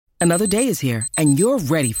Another day is here, and you're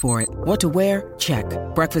ready for it. What to wear? Check.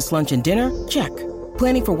 Breakfast, lunch, and dinner? Check.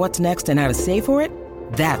 Planning for what's next and how to save for it?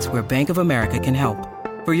 That's where Bank of America can help.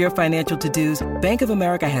 For your financial to-dos, Bank of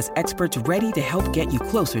America has experts ready to help get you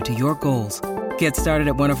closer to your goals. Get started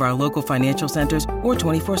at one of our local financial centers or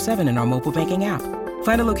 24/7 in our mobile banking app.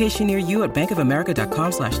 Find a location near you at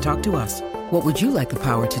bankofamerica.com/talktous. What would you like the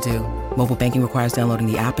power to do? Mobile banking requires downloading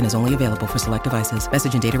the app and is only available for select devices.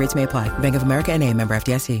 Message and data rates may apply. Bank of America N.A., member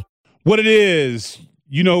FDIC. What it is,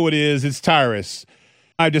 you know who it is. It's Tyrus.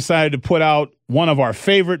 I've decided to put out one of our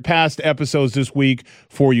favorite past episodes this week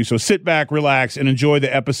for you. So sit back, relax, and enjoy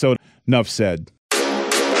the episode. Enough said.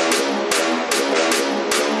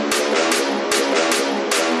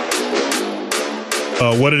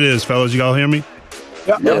 What it is, fellas, you all hear me?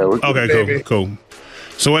 Yeah. Okay, cool.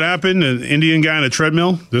 So what happened? An Indian guy on a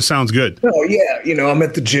treadmill? This sounds good. Oh, yeah. I'm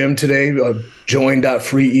at the gym today.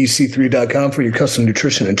 Join.freec3.com for your custom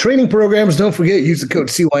nutrition and training programs. Don't forget, use the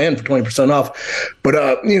code CYN for 20% off. But,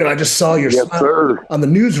 I just saw your smile on the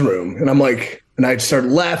newsroom, and I'm like, and I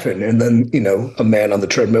started laughing. And then, a man on the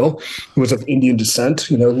treadmill who was of Indian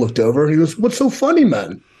descent, looked over and he goes, "What's so funny,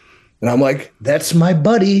 man?" And I'm like, "That's my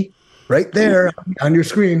buddy right there on your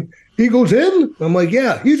screen." He goes, "Him?" I'm like,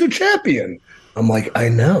 "Yeah, he's a champion." I'm like, "I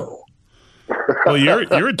know." Well,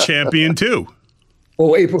 you're a champion too.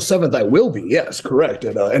 Well, April 7th, I will be. Yes, correct.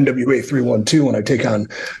 At NWA 312 when I take on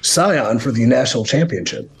Scion for the national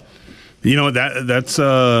championship. You know, that's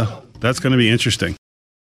going to be interesting.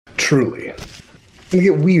 Truly. It's going to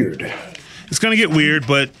get weird. It's going to get weird,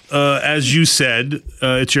 but as you said,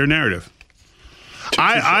 it's your narrative.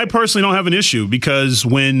 I personally don't have an issue because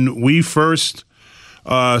when we first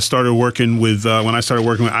started working with, when I started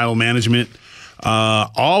working with Idle Management,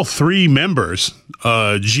 all three members,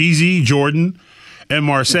 Jeezy, Jordan, and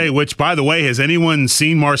Marseille, which, by the way, has anyone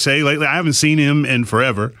seen Marseille lately? I haven't seen him in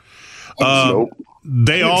forever.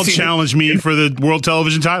 They all challenged me for the world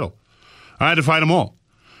television title. I had to fight them all.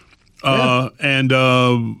 But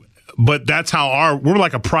that's how we're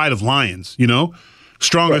like a pride of lions,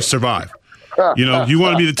 strongest survive. You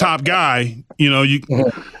want to be the top guy,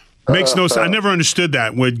 makes no sense. I never understood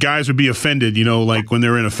that when guys would be offended, like when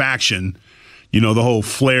they're in a faction, the whole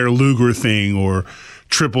Flair Luger thing or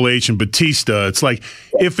Triple H and Batista. It's like,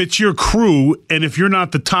 if it's your crew and if you're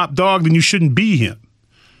not the top dog, then you shouldn't be him.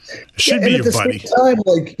 Should be your buddy. Same time,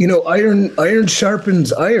 iron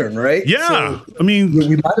sharpens iron, right? Yeah. So, I mean,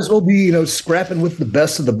 we might as well be, scrapping with the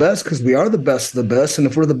best of the best because we are the best of the best. And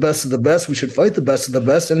if we're the best of the best, we should fight the best of the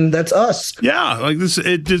best. And that's us. Yeah. Like this,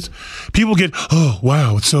 it just, people get, oh,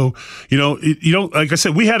 wow. So, like I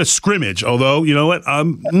said, we had a scrimmage, although, you know what?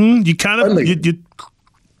 You kind of,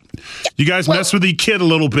 you guys mess with the kid a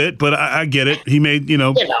little bit, but I get it. He made,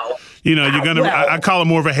 I call it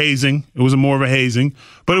more of a hazing. It was more of a hazing,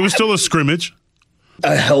 but it was still a scrimmage.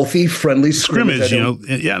 A healthy, friendly scrimmage.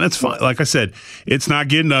 Yeah, that's fine. Like I said, it's not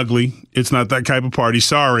getting ugly. It's not that type of party.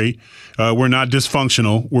 Sorry. We're not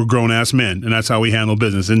dysfunctional. We're grown-ass men, and that's how we handle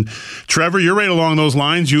business. And Trevor, you're right along those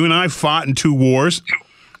lines. You and I fought in 2 wars.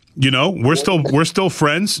 We're still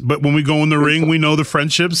friends, but when we go in the ring, we know the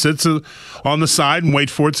friendship sits on the side and wait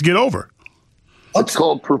for it to get over. It's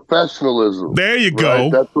called professionalism. There you go.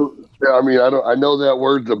 Right? That's what, I know that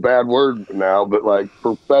word's a bad word now, but like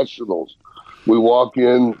professionals, we walk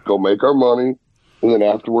in, go make our money, and then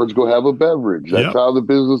afterwards go have a beverage. That's how the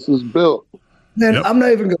business is built. Man, I'm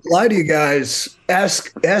not even gonna lie to you guys.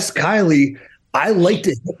 Ask Kylie. I like to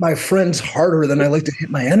hit my friends harder than I like to hit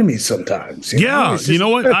my enemies sometimes. You know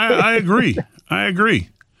what? I agree. I agree.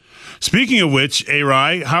 Speaking of which,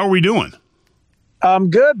 A-Rai, how are we doing? I'm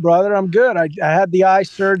good, brother. I'm good. I had the eye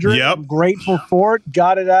surgery. Yep. I'm grateful for it.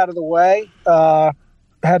 Got it out of the way. Had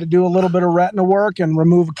to do a little bit of retina work and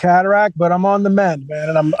remove a cataract, but I'm on the mend,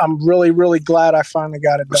 man. And I'm really, really glad I finally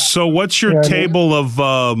got it done. So what's your table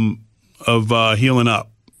of healing up?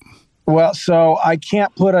 Well, so I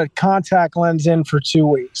can't put a contact lens in for 2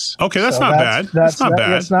 weeks. Okay, that's not bad. That's not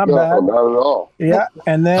bad. That's not bad. Not at all. Yeah,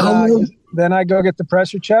 and then I go get the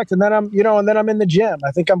pressure checked, and then I'm in the gym.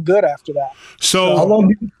 I think I'm good after that. So how long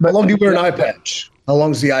do you wear an eye patch? How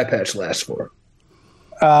long does the eye patch last for?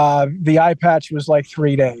 The eye patch was like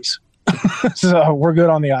 3 days. So we're good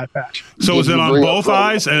on the eye patch. So is it on both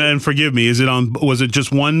eyes? And forgive me, was it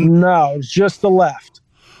just one? No, it's just the left.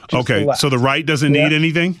 Okay, so the right doesn't need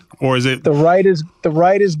anything, or is it? The right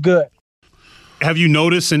is good. Have you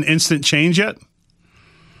noticed an instant change yet?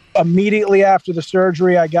 Immediately after the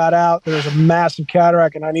surgery, I got out. There was a massive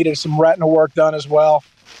cataract, and I needed some retina work done as well.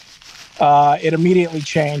 it immediately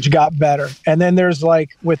changed, got better. And then there's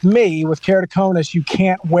like with me, with keratoconus, you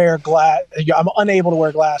can't wear glass. I'm unable to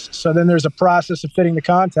wear glasses. So then there's a process of fitting the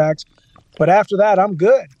contacts. But after that, I'm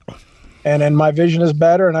good. And then my vision is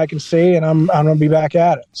better and I can see, and I'm going to be back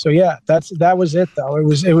at it. So yeah, that was it though. It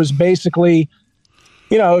was basically,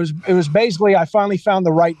 it was basically, I finally found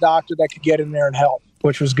the right doctor that could get in there and help,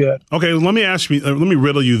 which was good. Okay. Let me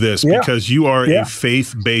riddle you this, because you are a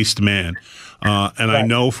faith-based man. And right. I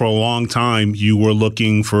know for a long time you were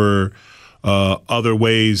looking for other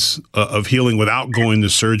ways of healing without going the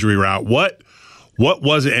surgery route. What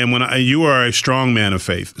was it? And you are a strong man of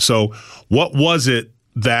faith. So what was it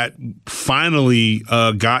that finally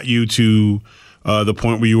got you to the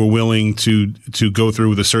point where you were willing to go through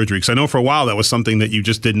with the surgery? Because I know for a while that was something that you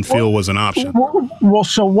just didn't feel was an option. Well,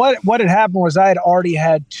 so what had happened was I had already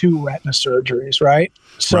had 2 retina surgeries, right?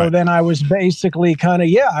 So right. Then I was basically kind of,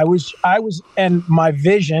 I was, and my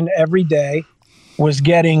vision every day was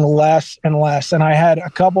getting less and less. And I had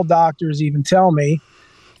a couple doctors even tell me,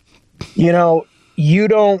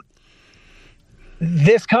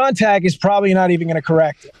 this contact is probably not even going to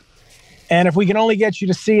correct it. And if we can only get you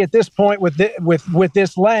to see at this point with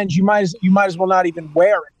this lens, you might as well not even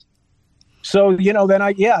wear it. So, then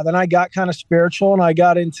I got kind of spiritual and I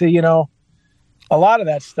got into, a lot of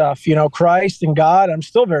that stuff, Christ and God. I'm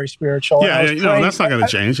still very spiritual. Yeah, that's not going to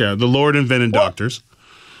change. Yeah, the Lord invented doctors.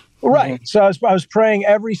 Right. So I was praying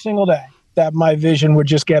every single day that my vision would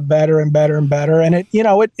just get better and better and better. And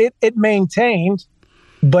it maintained,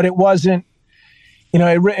 but it wasn't,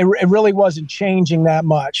 it really wasn't changing that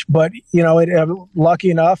much. But,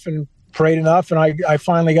 lucky enough and prayed enough. And I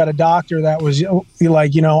finally got a doctor that was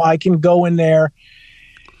like, I can go in there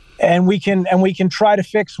and we can try to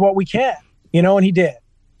fix what we can, and he did.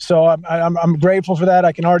 So I'm grateful for that.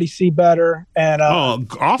 I can already see better. And,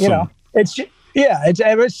 awesome. It's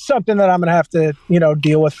something that I'm going to have to,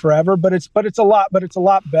 deal with forever, but it's a lot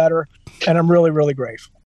better. And I'm really, really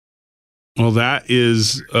grateful. Well, that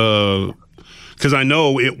is, because I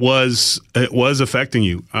know it was affecting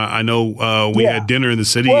you. I know we had dinner in the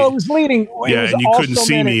city. Well, it was leading. And you couldn't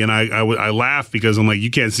see me, and I laughed because I'm like,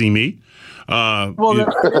 you can't see me.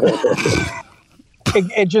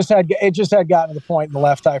 It just had gotten to the point in the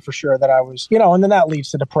left eye for sure that I was, and then that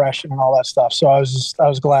leads to depression and all that stuff. So I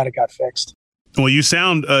was glad it got fixed. Well, you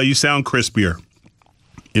sound crispier.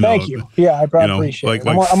 Thank you. Yeah, I appreciate it.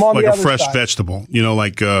 I'm on like the a fresh side. vegetable. You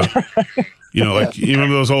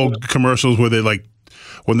remember those old commercials where they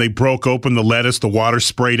when they broke open the lettuce, the water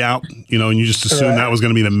sprayed out, and you just assumed that was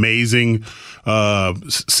going to be an amazing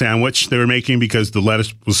sandwich they were making because the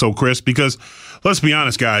lettuce was so crisp. Because let's be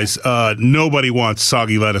honest, guys, nobody wants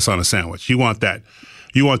soggy lettuce on a sandwich. You want that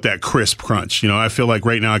crisp crunch. I feel like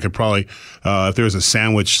right now I could probably, if there was a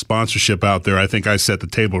sandwich sponsorship out there, I think I set the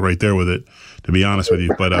table right there with it, to be honest with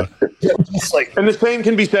you. But and the same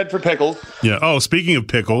can be said for pickles. Yeah. Oh, speaking of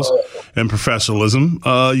pickles and professionalism,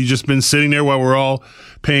 you just been sitting there while we're all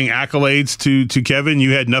paying accolades to Kevin.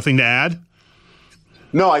 You had nothing to add?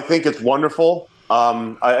 No, I think it's wonderful.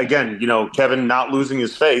 Kevin not losing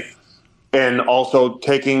his faith and also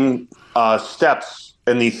taking steps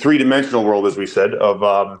in the 3-dimensional world, as we said,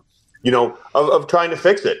 of trying to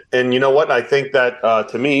fix it. And you know what? I think that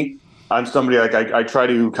to me, I'm somebody I try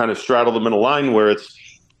to kind of straddle the middle line where it's,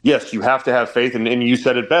 yes, you have to have faith. And you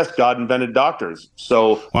said it best, God invented doctors.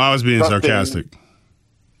 So I was being sarcastic.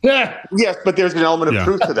 Yeah. Yes, but there's an element of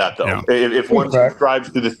truth to that, though. Yeah. If one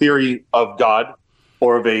subscribes to the theory of God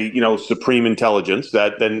or of a supreme intelligence,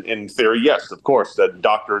 that then in theory, yes, of course, that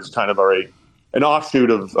doctors kind of are an offshoot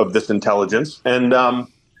of this intelligence. And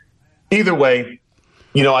either way,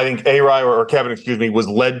 I think A-Rye or Kevin, was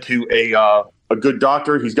led to a good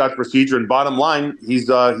doctor. He's got the procedure, and bottom line, he's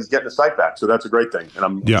getting his sight back. So that's a great thing, and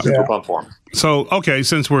I'm super pumped for him. So okay,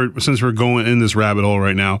 since we're going in this rabbit hole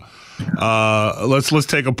right now, let's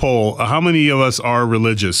take a poll. How many of us are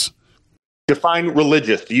religious? Define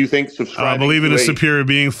religious. Do you think subscribing? Believe in a superior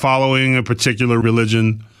being, following a particular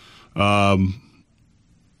religion. Like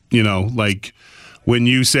when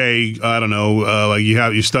you say, I don't know, like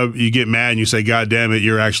you get mad and you say, God damn it,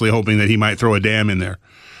 you're actually hoping that he might throw a dam in there.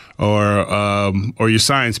 Or you're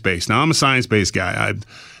science-based. Now, I'm a science-based guy.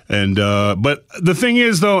 But the thing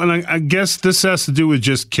is, though, and I guess this has to do with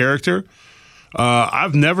just character,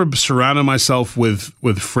 I've never surrounded myself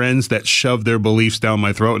with friends that shove their beliefs down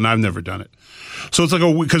my throat, and I've never done it. So it's like,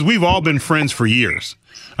 because we've all been friends for years.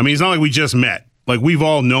 I mean, it's not like we just met. Like, we've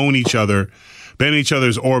all known each other, been in each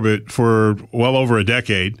other's orbit for well over a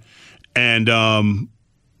decade. And,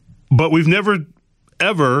 but we've never,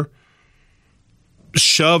 ever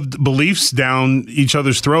shoved beliefs down each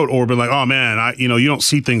other's throat or been like, oh man, you don't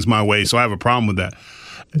see things my way, so I have a problem with that.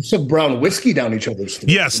 Shoved brown whiskey down each other's throat.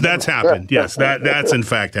 Yes, that's happened. Yes, that's in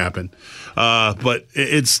fact happened. But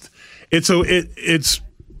it's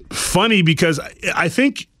funny because I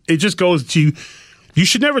think it just goes to you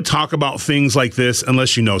should never talk about things like this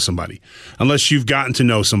unless you know somebody, unless you've gotten to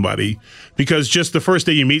know somebody, because just the first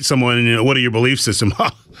day you meet someone and what are your belief system?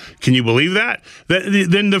 Can you believe that?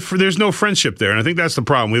 Then there's no friendship there. And I think that's the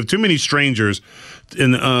problem. We have too many strangers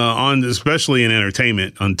especially in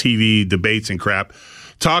entertainment, on TV, debates and crap,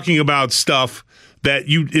 talking about stuff that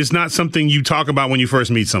is not something you talk about when you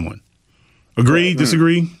first meet someone. Agree?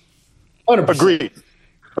 Disagree? 100%.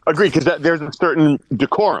 Agree, because there's a certain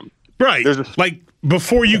decorum. Right. Like,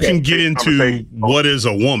 before you can get into what is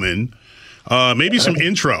a woman, maybe some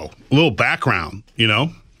intro, a little background,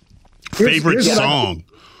 favorite song.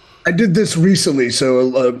 I did this recently.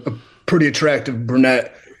 So a pretty attractive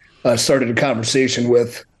brunette started a conversation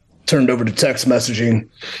with, turned over to text messaging.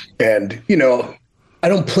 And, I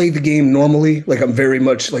don't play the game normally. Like, I'm very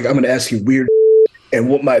much like, I'm going to ask you weird. And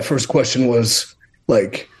what my first question was,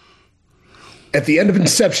 like, at the end of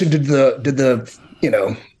Inception, did the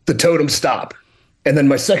totem stop? And then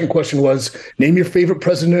my second question was, name your favorite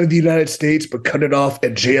president of the United States, but cut it off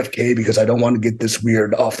at JFK because I don't want to get this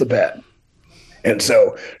weird off the bat. And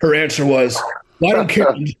so her answer was, well, I don't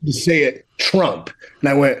care to say it, Trump. And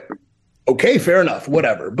I went, okay, fair enough,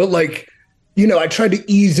 whatever. But I tried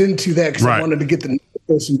to ease into that because I wanted to get the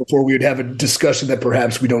person before we would have a discussion that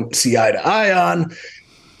perhaps we don't see eye to eye on.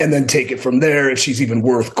 And then take it from there if she's even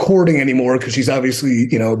worth courting anymore, because she's obviously,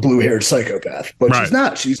 a blue-haired psychopath. But she's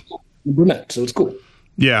not. She's brunette, so it's cool.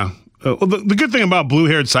 Yeah. Well, the good thing about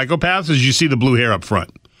blue-haired psychopaths is you see the blue hair up front.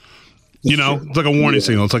 It's like a warning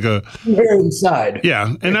signal. It's like a blue hair inside.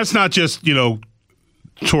 Yeah, and that's not just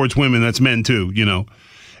towards women. That's men too.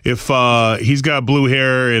 If he's got blue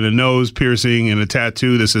hair and a nose piercing and a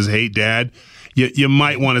tattoo that says "Hate Dad," you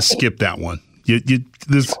might want to skip that one. I'm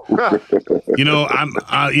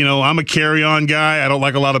a carry-on guy. I don't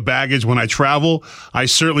like a lot of baggage when I travel. I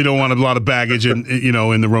certainly don't want a lot of baggage in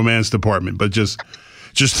the romance department. But just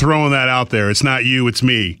throwing that out there. It's not you, it's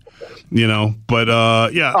me. But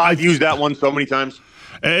yeah, I've used that one so many times.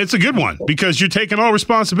 It's a good one because you're taking all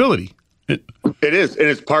responsibility. It is, and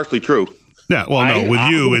it's partially true. Yeah. Well, no, with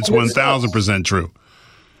you, it's 1,000% true.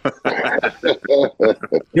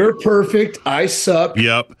 You're perfect. I suck.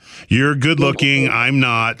 Yep. You're good looking. I'm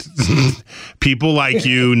not. People like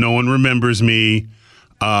you. No one remembers me.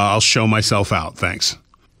 I'll show myself out. Thanks.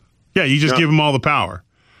 Yeah, you just give them all the power.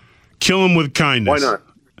 Kill them with kindness. Why not?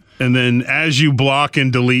 And then as you block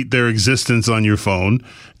and delete their existence on your phone,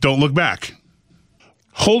 don't look back.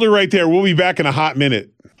 Hold it right there. We'll be back in a hot minute.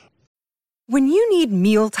 When you need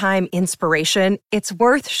mealtime inspiration, it's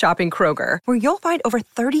worth shopping Kroger, where you'll find over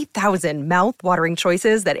 30,000 mouth-watering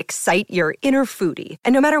choices that excite your inner foodie.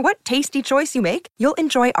 And no matter what tasty choice you make, you'll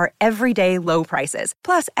enjoy our everyday low prices,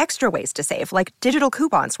 plus extra ways to save, like digital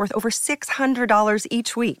coupons worth over $600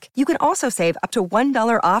 each week. You can also save up to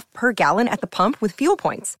 $1 off per gallon at the pump with fuel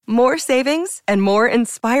points. More savings and more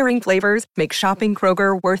inspiring flavors make shopping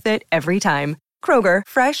Kroger worth it every time. Kroger,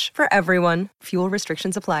 fresh for everyone. Fuel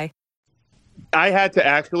restrictions apply. I had to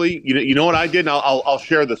actually, you know what I did? And I'll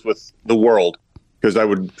share this with the world because I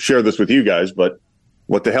would share this with you guys, but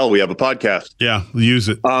what the hell? We have a podcast. Yeah, use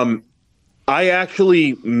it. I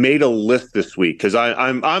actually made a list this week because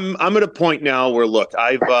I'm at a point now where look,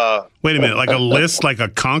 I've wait a minute, like a list, like a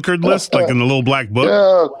Concord list, like in the little black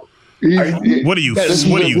book. Yeah. What are you?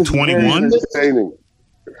 What are you? 21?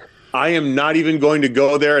 I am not even going to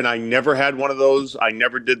go there, and I never had one of those. I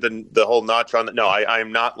never did the whole notch on that. No, I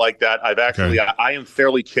am not like that. I've actually, okay. I am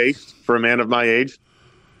fairly chaste for a man of my age.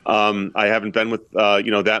 I haven't been with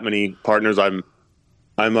that many partners. I'm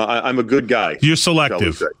a good guy. You're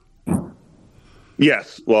selective.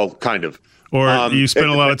 Yes, well, kind of. Or you spend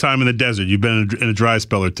a lot of time in the desert. You've been in a dry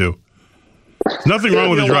spell or two. Nothing wrong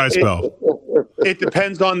with a dry spell. It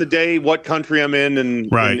depends on the day, what country I'm in,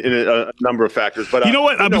 and in a number of factors. But you know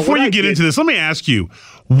what? Before you get into this, let me ask you,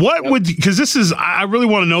 what would, because this is, I really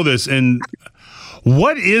want to know this, and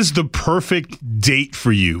what is the perfect date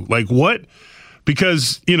for you? Like what?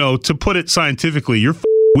 Because to put it scientifically, you're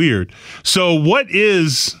weird. So what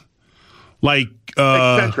is like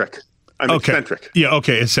eccentric? I'm eccentric. Yeah.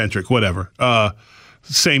 Okay. Eccentric. Whatever.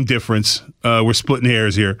 Same difference. We're splitting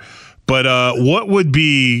hairs here. But what would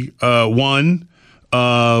be one?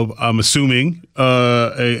 I'm assuming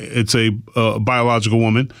it's a biological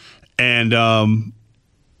woman, and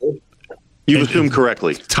you assume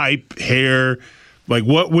correctly. Type, hair, Like,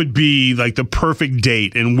 what would be like the perfect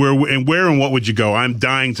date, and where and what would you go? I'm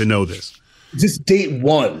dying to know this. Is this date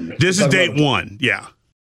one? This is date one. Yeah.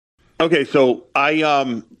 Okay, so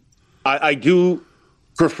I do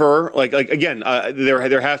prefer like again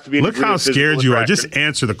there has to be. Look how scared you are. Just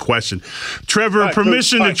answer the question, Trevor. Right,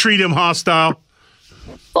 permission to treat him hostile.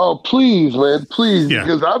 Oh, please, man, please,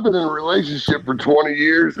 because I've been in a relationship for 20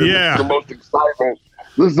 years. And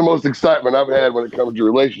this is the most excitement I've had when it comes to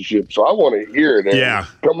relationships. So I want to hear it. Yeah,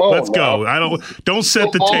 come on, let's go. Don't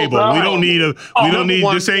set the table. We don't need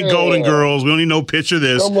this ain't Golden Girls. We don't need no picture of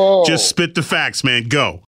this. Just spit the facts, man.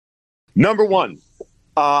 Go. Number one,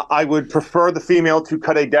 I would prefer the female to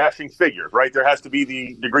cut a dashing figure. Right, there has to be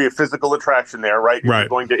the degree of physical attraction there. Right, if you're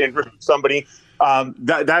going to interest somebody.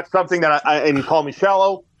 That's something that and you call me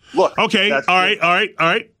shallow. Look. Okay. All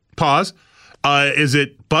right. Pause. Is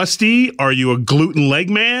it busty? Are you a gluten leg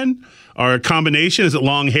man? Or a combination? Is it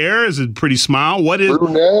long hair? Is it pretty smile? What is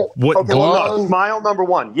brunette? What? Okay, well, smile number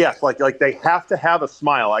one. Yes, like they have to have a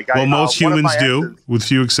smile. Like most humans do, with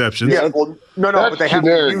few exceptions. Yeah. Well, no, but they have to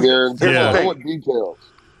use it. I want details.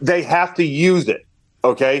 They have to use it.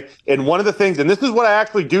 Okay. And one of the things, and this is what I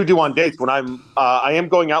actually do on dates when I am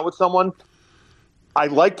going out with someone. I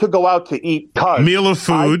like to go out to eat. Meal of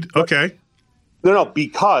food. Okay. No,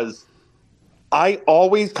 because I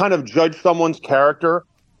always kind of judge someone's character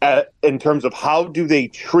in terms of how do they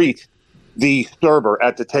treat the server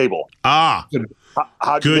at the table. How good.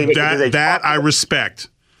 That I respect.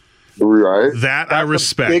 Right. That I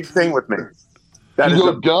respect. Big thing with me. You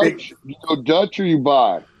go Dutch? You go Dutch or you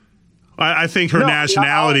buy? I think her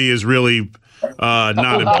nationality is really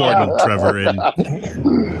not important, Trevor. And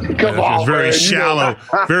it's very shallow,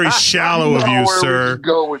 very shallow of you, sir.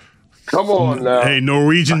 Come on now. Hey,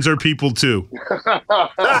 Norwegians are people too. No,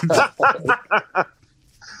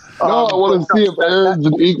 I want to see if Aaron's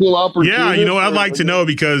an equal opportunity. Yeah, you know, I'd like to know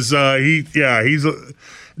because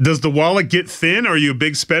does the wallet get thin? Are you a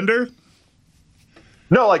big spender?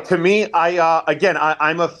 No, like to me,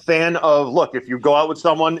 I'm a fan of, look, if you go out with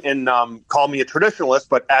someone and call me a traditionalist,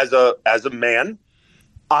 but as a man,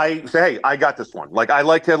 I say, hey, I got this one. Like, I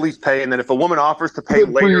like to at least pay. And then if a woman offers to pay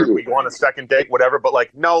later, we go on a second date, whatever. But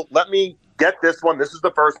like, no, let me get this one. This is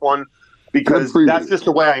the first one because that's just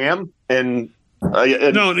the way I am. And no,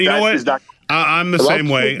 you know what? I'm the same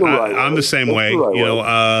way. I'm the same way. You know,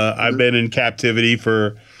 I've been in captivity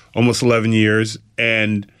for almost 11 years,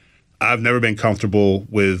 and I've never been comfortable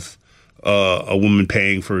with a woman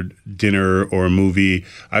paying for dinner or a movie.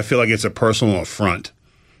 I feel like it's a personal affront,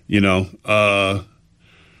 you know.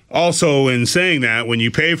 Also, in saying that, when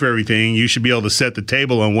you pay for everything, you should be able to set the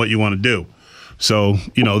table on what you want to do. So,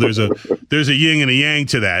 you know, there's a yin and a yang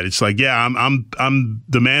to that. It's like, yeah, I'm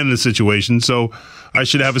the man in the situation, so I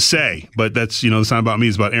should have a say. But that's, you know, it's not about me,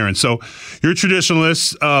 it's about Aaron. So you're a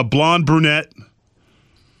traditionalist, blonde, brunette.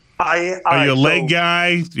 Are you a leg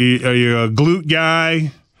guy? Are you a glute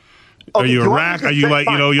guy? Are you a rack? Are you like,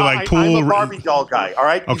 you know, you like pool? I'm a Barbie doll guy. All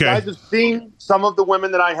right. Okay. You guys have seen some of the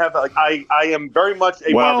women that I have. Like, I am very much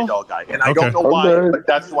a Barbie doll guy, and I don't know why, but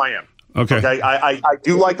that's who I am. Okay. I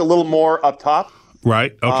do like a little more up top.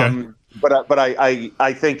 Right. Okay. But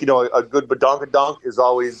I think, you know, a good badonkadonk is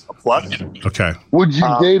always a plus. Okay. Would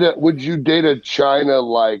you date a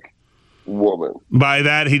China-like woman? By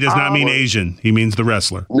that, he does not mean Asian. He means the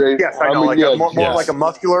wrestler. Yes, I know. More like a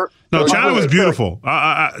muscular. No, China was beautiful.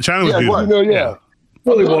 China was beautiful. Well, yeah.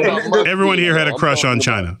 Everyone here had a crush on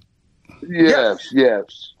China. Yes.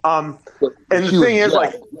 And the thing is,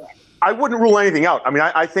 like, I wouldn't rule anything out. I mean,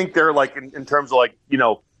 I think they're like in terms of, like, you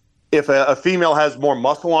know, if a female has more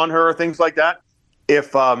muscle on her or things like that,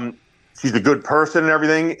 if she's a good person and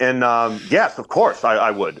everything, and yes, of course,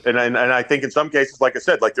 I would. And I think in some cases, like I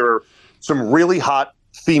said, like there are some really hot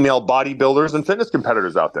female bodybuilders and fitness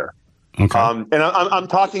competitors out there. Okay. And I'm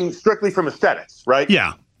talking strictly from aesthetics, right?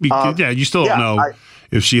 Yeah. You still don't know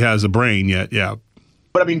if she has a brain yet. Yeah.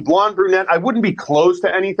 But I mean, blonde, brunette, I wouldn't be close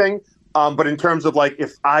to anything. But in terms of, like,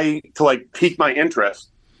 if to like pique my interest,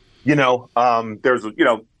 you know, there's, you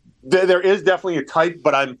know, there is definitely a type,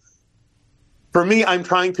 but I'm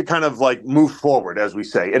trying to kind of like move forward, as we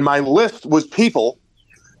say. And my list was people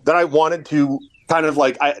that I wanted to kind of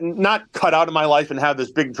like, not cut out of my life and have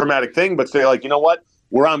this big dramatic thing, but say, like, you know what,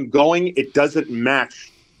 where I'm going, it doesn't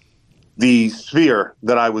match the sphere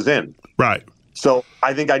that I was in. Right. So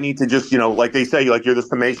I think I need to just, you know, like they say, like, you're the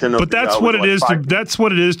summation of. But that's what it is. That's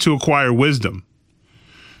what it is to acquire wisdom.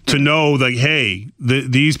 To know, like, hey,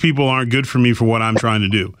 these people aren't good for me for what I'm trying to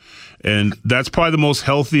do, and that's probably the most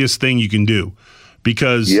healthiest thing you can do.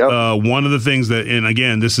 Because one of the things that, and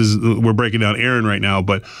again, we're breaking down Aaron right now,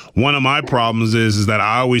 but one of my problems is that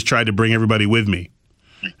I always try to bring everybody with me.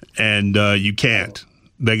 and you can't.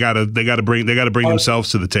 They gotta bring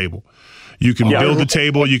themselves to the table. You can build the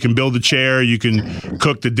table, you can build the chair, you can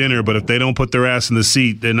cook the dinner, but if they don't put their ass in the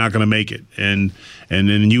seat, they're not going to make it, and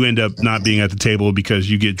then you end up not being at the table because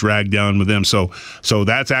you get dragged down with them. So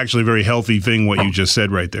that's actually a very healthy thing what you just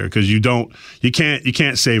said right there, because you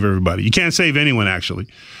can't save everybody, you can't save anyone actually.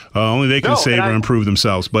 Only they can save or improve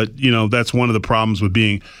themselves. But that's one of the problems with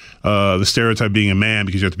being the stereotype being a man,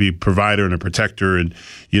 because you have to be a provider and a protector, and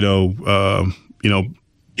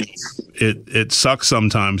it sucks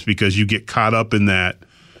sometimes because you get caught up in that,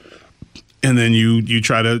 and then you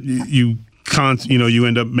try to you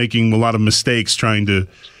end up making a lot of mistakes trying to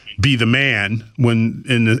be the man, when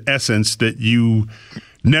in the essence that you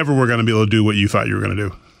never were going to be able to do what you thought you were going to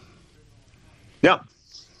do. Yeah.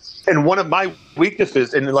 And one of my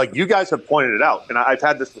weaknesses, and like you guys have pointed it out, and I've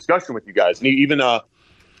had this discussion with you guys, and even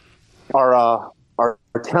our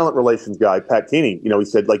talent relations guy, Pat Keeney, he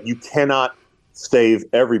said, like, you cannot save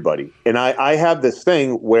everybody. And I have this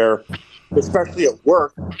thing where, especially at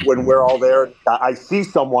work, when we're all there, I see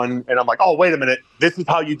someone and I'm like, oh, wait a minute, this is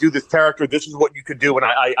how you do this character, this is what you could do. And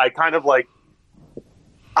I kind of like,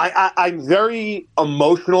 I'm very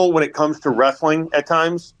emotional when it comes to wrestling at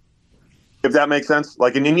times, if that makes sense.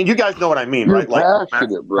 Like, and you guys know what I mean, right? Like,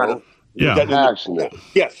 passionate, bro. Passionate.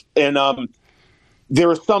 Yes. And there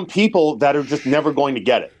are some people that are just never going to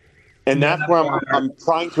get it. And that's where I'm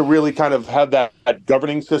trying to really kind of have that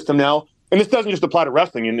governing system now. And this doesn't just apply to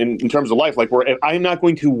wrestling in terms of life. Like, where I'm not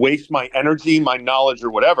going to waste my energy, my knowledge, or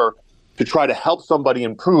whatever to try to help somebody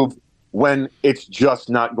improve when it's just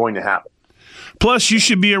not going to happen. Plus, you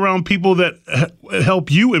should be around people that help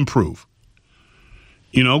you improve.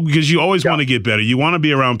 Because you always want to get better. You want to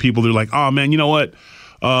be around people that are like, oh, man, you know what?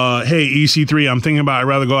 Hey, EC3, I'm thinking about I'd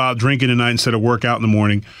rather go out drinking tonight instead of work out in the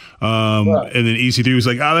morning. Right. And then EC3 was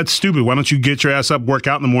like, oh, that's stupid. Why don't you get your ass up, work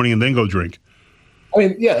out in the morning, and then go drink? I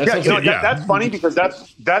mean, that's funny, because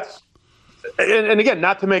that's and again,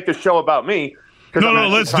 not to make this show about me. No,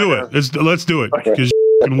 let's do it. Let's do it, because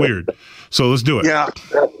you're weird. So let's do it. Yeah.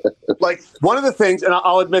 Like, one of the things, and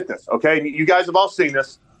I'll admit this, okay? You guys have all seen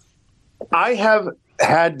this. I have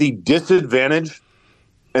had the disadvantage,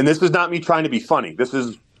 and this is not me trying to be funny. This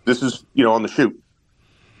is on the shoot.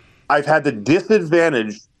 I've had the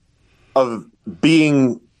disadvantage of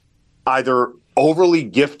being either overly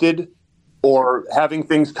gifted or having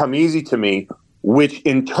things come easy to me, which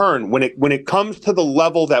in turn, when it comes to the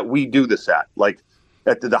level that we do this at, like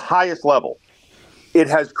at the highest level, it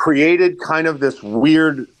has created kind of this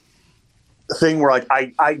weird thing where, like,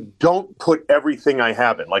 I don't put everything I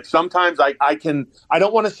have in. Like, sometimes I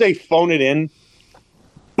don't want to say phone it in,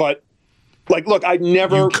 but like, look, I've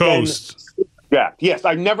never been jacked. Yes,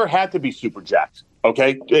 I've never had to be super jacked.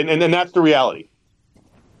 Okay, and that's the reality.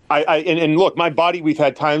 And look, my body, we've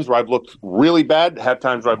had times where I've looked really bad, have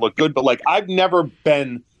times where I've looked good, but like, I've never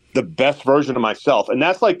been the best version of myself. And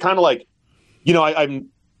that's like kind of like, I'm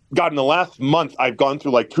God, in the last month, I've gone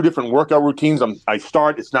through like 2 different workout routines. I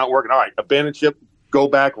start, it's not working. All right, abandon ship, go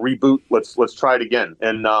back, reboot. Let's try it again.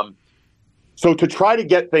 And so to try to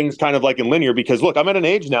get things kind of like in linear, because look, I'm at an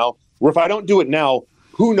age now where if I don't do it now,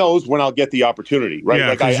 who knows when I'll get the opportunity, right?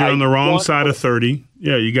 Yeah, because you're on the wrong side of 30.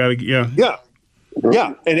 Yeah, you got to,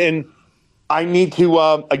 Yeah. And I need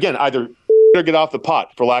to, again, either get off the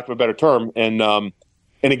pot, for lack of a better term. And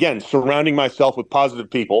again, surrounding myself with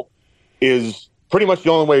positive people is pretty much the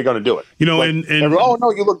only way you're going to do it. Oh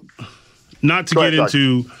no, you look. Not to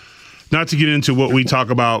get into what we talk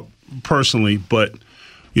about personally, but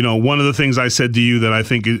one of the things I said to you that I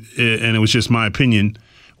think, and it was just my opinion,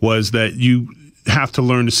 was that you have to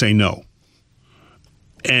learn to say no.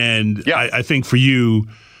 And I think for you,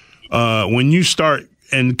 when you start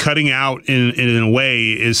and cutting out in a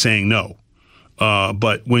way is saying no.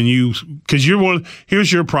 But when because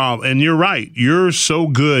here's your problem, and you're right, you're so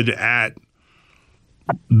good at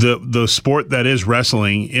the sport that is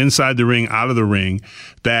wrestling, inside the ring, out of the ring,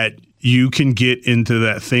 that you can get into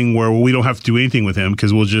that thing where we don't have to do anything with him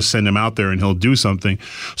because we'll just send him out there and he'll do something.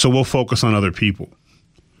 So we'll focus on other people.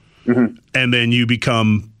 Mm-hmm. And then you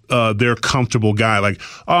become their comfortable guy. Like,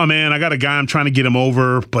 oh man, I got a guy, I'm trying to get him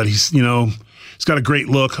over, but he's got a great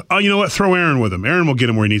look. Oh, you know what? Throw Aaron with him. Aaron will get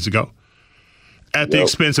him where he needs to go at the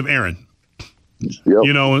expense of Aaron.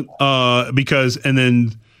 Yep. Because,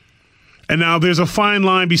 and now there's a fine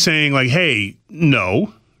line be saying like, hey,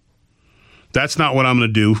 no, that's not what I'm going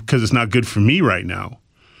to do because it's not good for me right now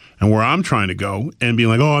and where I'm trying to go, and being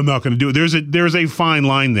like, oh, I'm not going to do it. There's a fine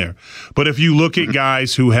line there. But if you look at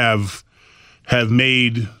guys who have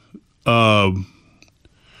made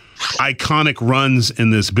iconic runs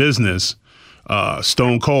in this business,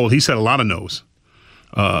 Stone Cold, he said a lot of no's.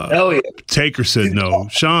 Hell yeah. Taker said no.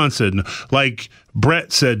 Sean said no. Like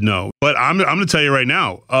Brett said no. But I'm going to tell you right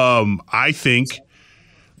now, I think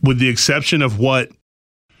with the exception of what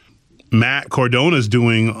Matt Cardona is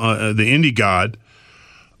doing, the Indie God,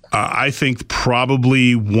 I think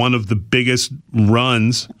probably one of the biggest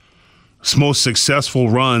runs, most successful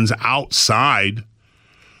runs outside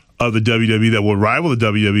of the WWE that would rival the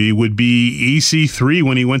WWE would be EC3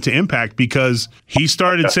 when he went to Impact, because he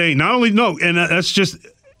started saying that's just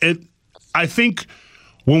it. I think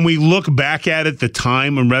when we look back at it, the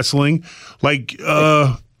time in wrestling, like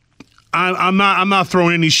I'm not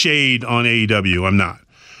throwing any shade on AEW. I'm not,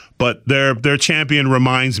 but their champion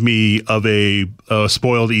reminds me of a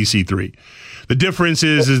spoiled EC3. The difference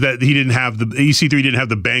is that he didn't have the EC3 didn't have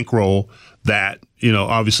the bankroll that,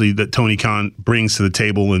 obviously that Tony Khan brings to the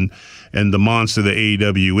table and the monster that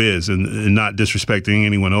AEW is, and not disrespecting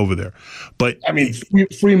anyone over there. But I mean,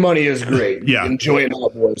 free money is great. Yeah. Enjoy it all,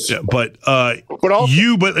 boys. Yeah, but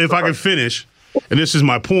if I could finish, and this is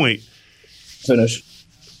my point. Finish.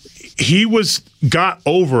 He got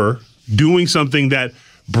over doing something that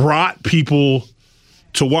brought people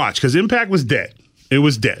to watch, because Impact was dead. It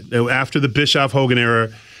was dead. After the Bischoff-Hogan era,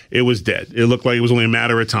 it was dead. It looked like it was only a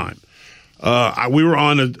matter of time. We were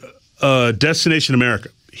on a Destination America.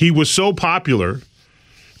 He was so popular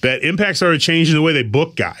that Impact started changing the way they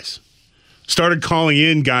book guys. Started calling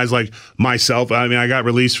in guys like myself. I mean, I got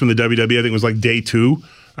released from the WWE. I think it was like day 2.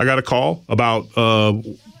 I got a call about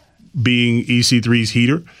being EC3's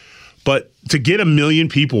heater. But to get 1 million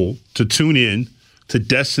people to tune in to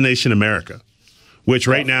Destination America, which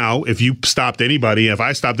right now, if you stopped anybody, if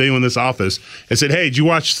I stopped anyone in this office and said, hey, did you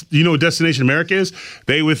watch, what Destination America is?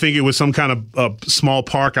 They would think it was some kind of small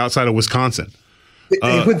park outside of Wisconsin.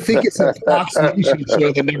 They would think it's a Fox Nation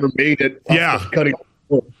show that never made it. Yeah. Cutting.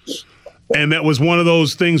 And that was one of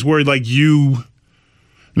those things where now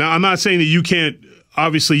I'm not saying that you can't,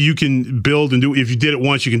 obviously you can build and do, if you did it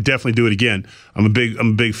once, you can definitely do it again. I'm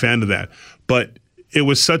a big fan of that. But it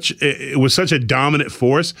was such a dominant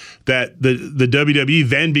force that the WWE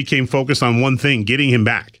then became focused on one thing, getting him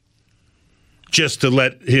back. Just to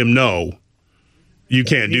let him know you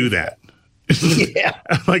can't do that. Yeah.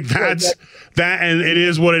 Like that, and it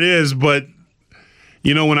is what it is. But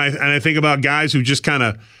when I think about guys who just kind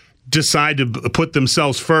of decide to put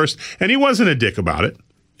themselves first, and he wasn't a dick about it.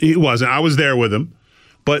 He wasn't. I was there with him.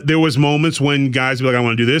 But there was moments when guys would be like, I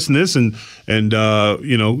want to do this and this, and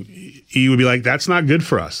he would be like, that's not good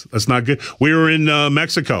for us. That's not good. We were in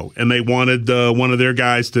Mexico, and they wanted one of their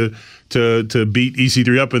guys to beat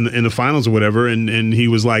EC3 up in the finals or whatever, and he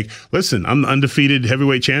was like, listen, I'm the undefeated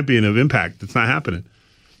heavyweight champion of Impact. It's not happening.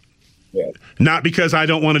 Yeah. Not because I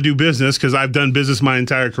don't want to do business, because I've done business my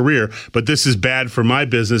entire career, but this is bad for my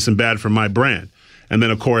business and bad for my brand. And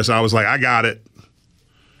then, of course, I was like, I got it.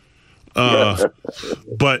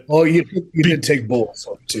 But you did take bullets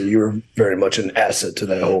too. You were very much an asset to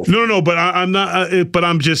that whole thing. No, but I'm not. But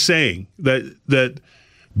I'm just saying that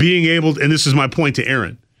being able to, and this is my point to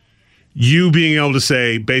Aaron, you being able to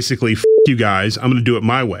say basically, F you guys, I'm going to do it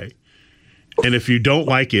my way, and if you don't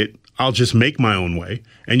like it, I'll just make my own way,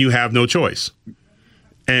 and you have no choice.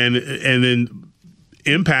 And then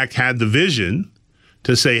Impact had the vision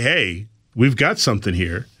to say, hey, we've got something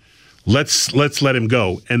here. Let's let him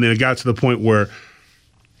go. And then it got to the point where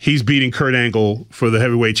he's beating Kurt Angle for the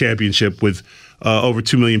heavyweight championship with over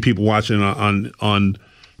 2 million people watching on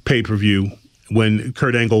pay-per-view, when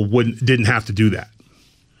Kurt Angle didn't have to do that.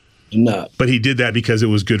 No. But he did that because it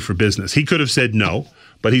was good for business. He could have said no,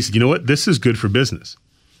 but he said, you know what? This is good for business.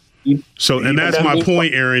 So, and that's my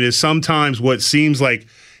point, Aaron, is sometimes what seems like,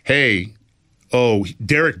 hey,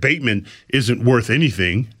 Derek Bateman isn't worth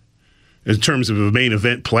anything in terms of a main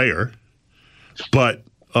event player, but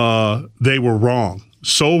they were wrong.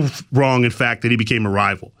 So wrong, in fact, that he became a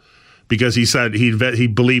rival, because he said he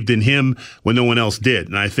believed in him when no one else did.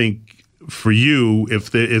 And I think for you,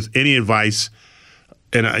 if any advice,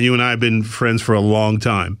 and you and I have been friends for a long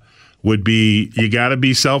time, would be you got to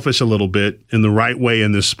be selfish a little bit in the right way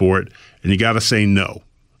in this sport, and you got to say no.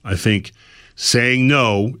 I think saying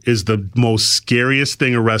no is the most scariest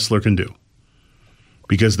thing a wrestler can do.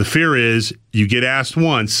 Because the fear is you get asked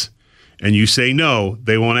once and you say no,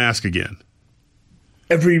 they won't ask again.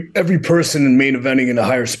 Every person in main eventing in a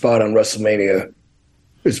higher spot on WrestleMania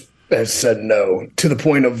has said no, to the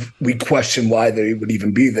point of we question why they would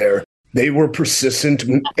even be there. They were persistent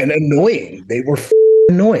and annoying. They were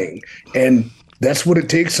annoying. And that's what it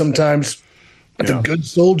takes sometimes. Yeah. The good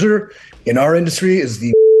soldier in our industry is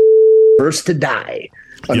the first to die,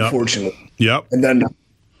 unfortunately. Yep. And then,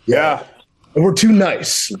 yeah. We're too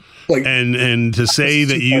nice. Like, and to say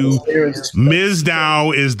that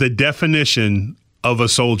Mizdow is the definition of a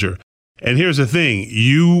soldier. And here's the thing,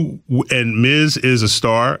 Miz is a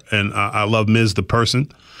star, and I love Miz the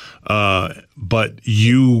person, but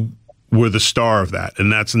you were the star of that,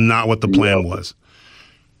 and that's not what the plan was.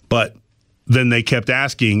 But then they kept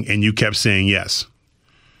asking, and you kept saying yes,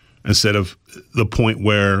 instead of the point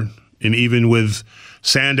where, and even with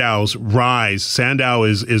Sandow's rise, Sandow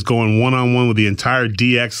is going one-on-one with the entire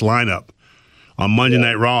DX lineup on Monday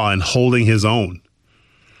Night Raw and holding his own.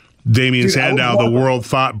 Damian Sandow, the world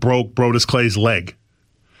thought broke Brodus Clay's leg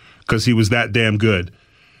because he was that damn good.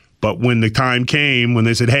 But when the time came, when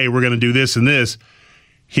they said, hey, we're going to do this and this,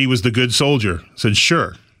 he was the good soldier. Said,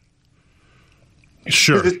 sure.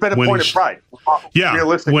 It's been a point of pride. Yeah,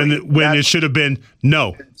 when it should have been,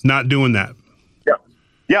 no, not doing that.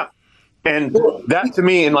 Yeah. And that to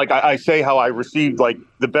me, and like I say how I received like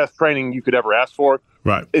the best training you could ever ask for.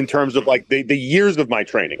 Right. In terms of like the years of my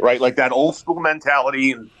training, right? Like that old school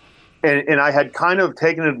mentality. And I had kind of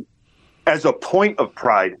taken it as a point of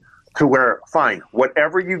pride to where, fine,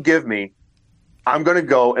 whatever you give me, I'm going to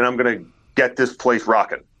go and I'm going to get this place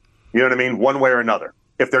rocking. You know what I mean? One way or another.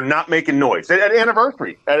 If they're not making noise. At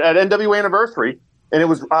Anniversary, at NWA Anniversary, and it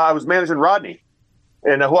was I was managing Rodney,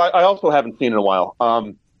 and who I also haven't seen in a while.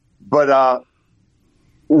 But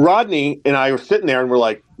Rodney and I were sitting there and we're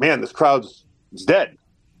like, man, this crowd's dead.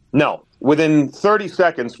 No. Within 30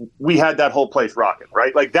 seconds, we had that whole place rocking,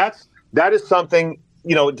 right? Like that is something,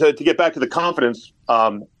 you know, to get back to the confidence,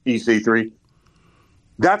 EC3,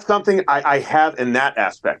 that's something I have in that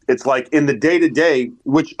aspect. It's like in the day-to-day,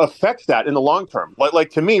 which affects that in the long term.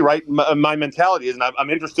 Like to me, right, my mentality is, and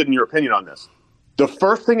I'm interested in your opinion on this, the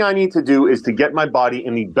first thing I need to do is to get my body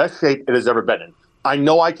in the best shape it has ever been in. I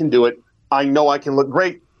know I can do it. I know I can look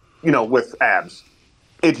great, you know, with abs.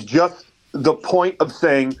 It's just the point of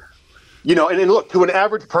saying, you know, and look, to an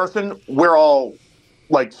average person, we're all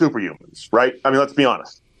like superhumans, right? I mean, let's be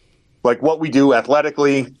honest. Like what we do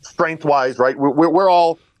athletically, strength-wise, right? We're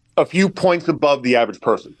all a few points above the average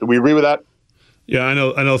person. Do we agree with that? Yeah, I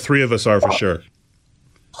know 3 of us are for sure.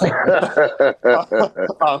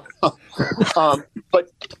 But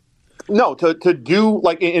no, to do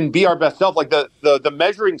like and be our best self, like the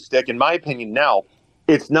measuring stick, in my opinion, now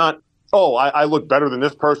it's not. Oh, I look better than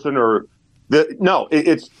this person, or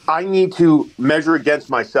it's I need to measure against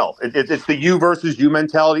myself. It's the you versus you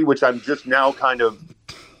mentality, which I'm just now kind of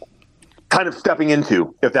stepping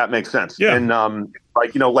into, if that makes sense. Yeah. And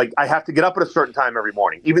like I have to get up at a certain time every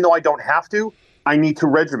morning, even though I don't have to. I need to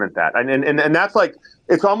regiment that, and that's like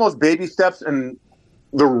it's almost baby steps, and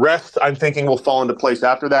the rest I'm thinking will fall into place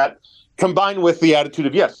after that. Combined with the attitude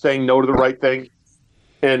of yes, saying no to the right thing,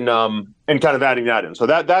 and kind of adding that in. So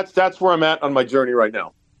that's where I'm at on my journey right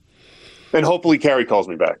now. And hopefully Carrie calls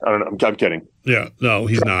me back. I don't know. I'm kidding. Yeah, no,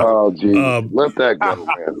 he's not. Oh, geez. Let that go,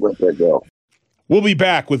 man. Let that go. We'll be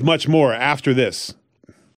back with much more after this.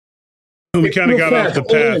 We kind of got off the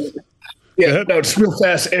path. Yeah, no, just real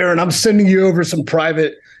fast, Aaron. I'm sending you over some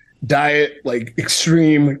private diet, like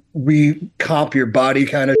extreme recomp your body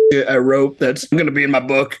kind of shit I wrote. That's going to be in my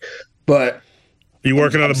book. But you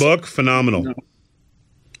working on a book? Phenomenal.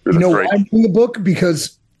 You know why I'm doing the book?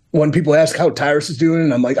 Because when people ask how Tyrus is doing,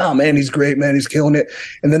 and I'm like, oh man, he's great, man, he's killing it.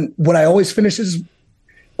 And then what I always finish is,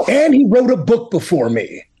 and he wrote a book before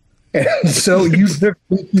me. And so you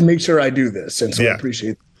make sure I do this. And so I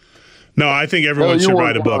appreciate it. No, I think everyone should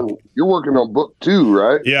write a book. You're working on book 2,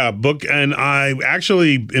 right? Yeah, book. And I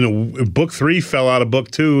actually, book 3 fell out of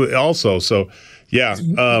book 2 also. So, yeah.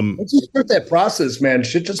 Once you start that process, man,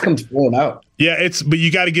 shit just comes flowing out. Yeah, but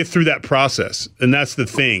you got to get through that process. And that's the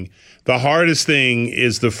thing. The hardest thing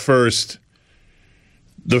is the first,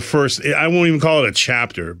 I won't even call it a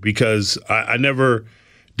chapter because I never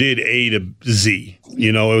did A to Z.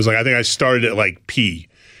 You know, it was like, I think I started at like P.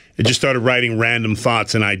 It just started writing random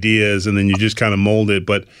thoughts and ideas, and then you just kind of mold it.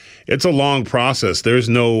 But it's a long process. There's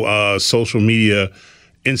no social media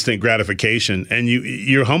instant gratification. And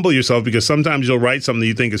you humble yourself because sometimes you'll write something that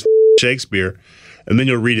you think is Shakespeare, and then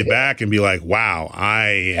you'll read it back and be like, wow,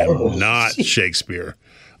 I am not Shakespeare.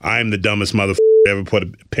 I'm the dumbest motherfucker who ever put a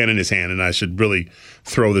pen in his hand, and I should really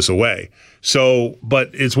throw this away. So,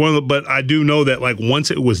 but it's but I do know that like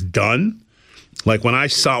once it was done, like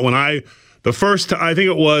the first time, I think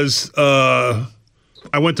it was, I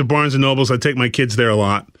went to Barnes & Nobles. I take my kids there a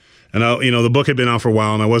lot. And, the book had been out for a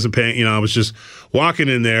while, and I wasn't paying, I was just walking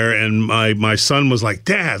in there, and my son was like,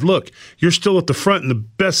 Dad, look, you're still at the front in the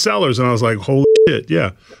bestsellers. And I was like, holy shit,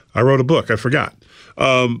 yeah, I wrote a book. I forgot.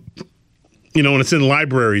 And it's in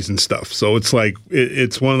libraries and stuff. So it's like,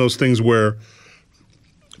 it's one of those things where,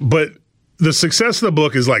 but the success of the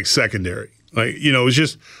book is like secondary. Like, it's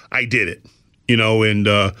just, I did it, and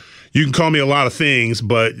you can call me a lot of things,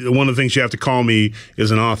 but one of the things you have to call me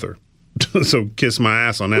is an author. So kiss my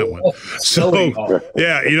ass on that one. So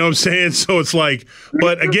yeah, you know what I'm saying? So it's like,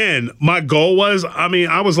 but again, my goal was,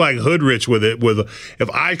 I was like hood rich with it. If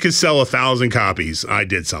I could sell 1,000 copies, I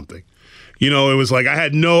did something. It was like I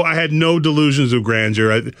had no delusions of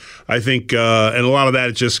grandeur. I think, and a lot of that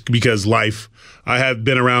is just because life. I have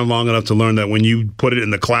been around long enough to learn that when you put it in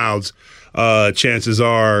the clouds, chances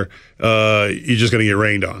are you're just going to get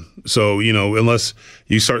rained on. So, unless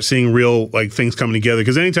you start seeing real like things coming together,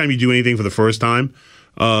 because anytime you do anything for the first time,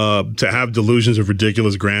 to have delusions of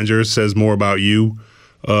ridiculous grandeur says more about you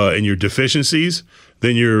and your deficiencies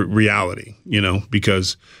than your reality,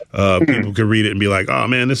 because people could read it and be like, oh,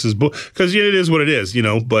 man, this is because it is what it is,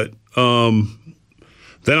 But then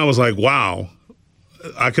I was like, wow.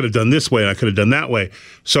 I could have done this way and I could have done that way.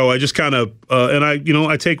 So I just kind of, and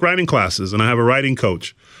I take writing classes and I have a writing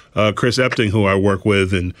coach, Chris Epting, who I work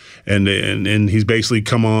with, and he's basically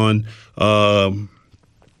come on,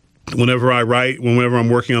 whenever I write, whenever I'm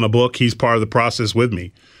working on a book, he's part of the process with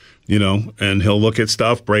me, and he'll look at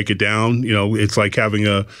stuff, break it down. It's like having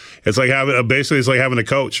a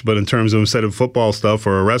coach, but in terms of instead of football stuff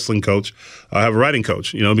or a wrestling coach, I have a writing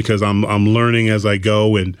coach, because I'm learning as I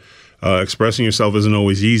go, and expressing yourself isn't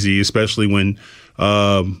always easy, especially when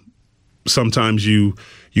sometimes you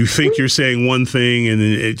think you're saying one thing and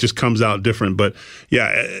it just comes out different. But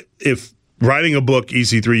yeah, if writing a book,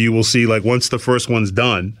 EC3, you will see like once the first one's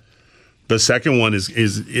done, the second one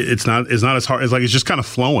is not as hard. It's like it's just kind of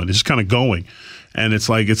flowing. It's just kind of going, and it's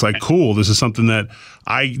like cool. This is something that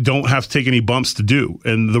I don't have to take any bumps to do.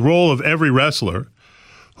 And the role of every wrestler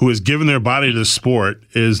who has given their body to the sport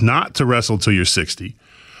is not to wrestle till you're 60.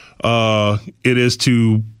 It is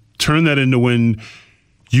to turn that into when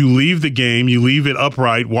you leave the game, you leave it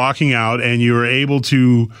upright, walking out, and you're able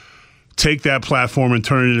to take that platform and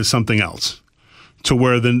turn it into something else. To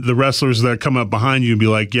where the wrestlers that come up behind you and be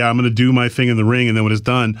like, yeah, I'm going to do my thing in the ring, and then when it's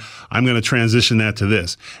done, I'm going to transition that to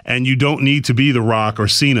this. And you don't need to be The Rock or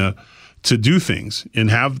Cena to do things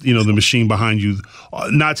and have, the machine behind you,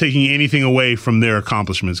 not taking anything away from their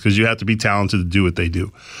accomplishments, because you have to be talented to do what they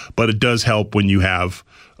do. But it does help when you have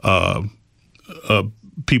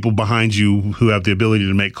people behind you who have the ability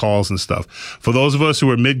to make calls and stuff. For those of us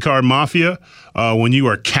who are mid-card mafia, when you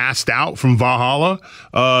are cast out from Valhalla,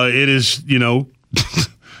 it is,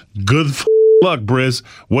 good luck, Briz.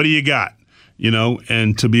 What do you got?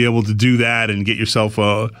 And to be able to do that and get yourself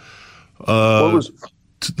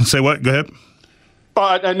say what? Go ahead.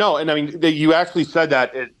 No, and I mean, you actually said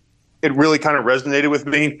that. It really kind of resonated with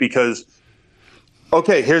me because,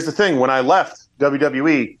 okay, here's the thing. When I left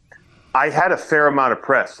WWE, I had a fair amount of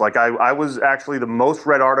press. Like I was actually the most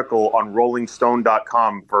read article on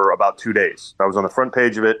RollingStone.com for about 2 days. I was on the front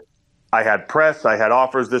page of it. I had press, I had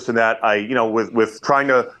offers, this and that. With trying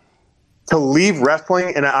to leave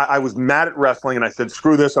wrestling, and I was mad at wrestling, and I said,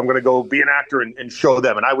 screw this, I'm going to go be an actor and show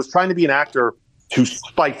them. And I was trying to be an actor to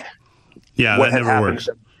spite what had happened. Works.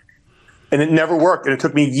 And it never worked, and it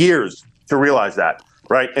took me years to realize that,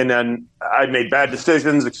 right? And then I made bad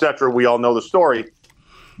decisions, etc. We all know the story.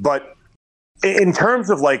 But in terms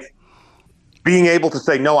of like being able to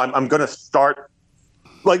say, no, I'm going to start,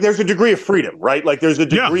 like there's a degree of freedom, right? Like there's a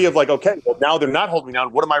degree of like, okay, well now they're not holding me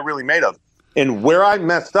down. What am I really made of? And where I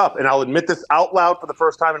messed up, and I'll admit this out loud for the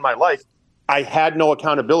first time in my life, I had no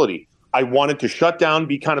accountability. I wanted to shut down,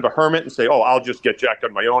 be kind of a hermit and say, oh, I'll just get jacked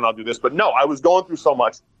on my own. I'll do this. But no, I was going through so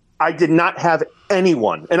much. I did not have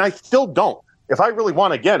anyone, and I still don't. If I really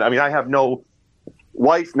want again, I mean, I have no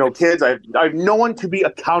wife, no kids. I have no one to be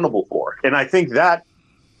accountable for. And I think that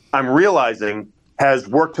I'm realizing has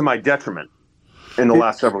worked to my detriment in the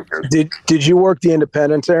last several years. Did you work the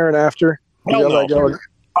independents, Aaron, after? No.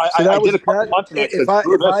 I did a couple months.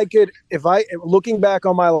 If I looking back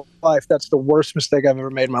on my life, that's the worst mistake I've ever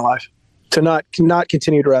made in my life, to not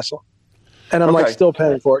continue to wrestle. And I'm like still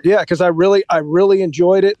paying for it. Yeah, because I really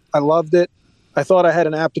enjoyed it. I loved it. I thought I had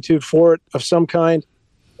an aptitude for it of some kind.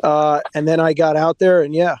 And then I got out there,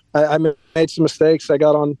 and I made some mistakes. I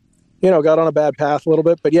got on a bad path a little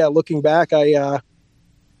bit. But yeah, looking back, and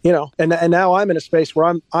now I'm in a space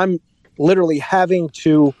where I'm literally having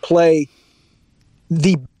to play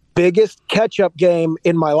the biggest catch-up game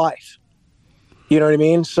in my life. You know what I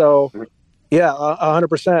mean? So, yeah,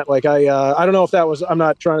 100%. Like I don't know if that was. I'm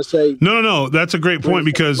not trying to say. No. That's a great point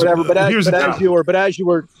because whatever. But as you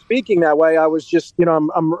were speaking that way, I was just I'm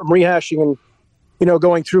rehashing and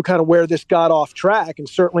going through kind of where this got off track, and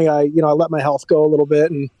certainly I let my health go a little bit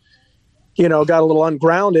and got a little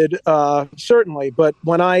ungrounded, certainly. But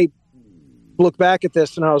when I look back at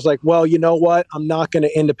this and I was like, well, you know what? I'm not going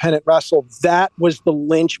to independent wrestle. That was the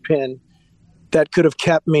linchpin that could have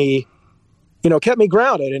kept me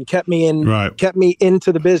grounded and kept me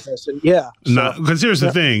into the business. And because here's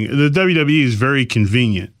the thing, the WWE is very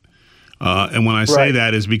convenient. And when I say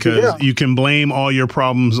that is because you can blame all your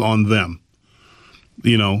problems on them.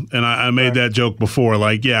 And I made that joke before.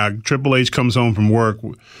 Like, Triple H comes home from work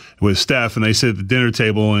with Steph, and they sit at the dinner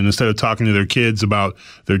table, and instead of talking to their kids about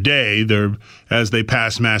their day, as they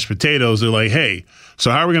pass mashed potatoes, they're like, hey,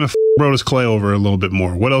 so how are we going to Brodus Clay over a little bit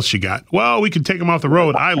more? What else you got? Well, we could take him off the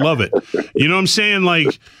road. I love it. You know what I'm saying?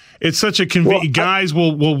 Like, it's such a convenient. Guys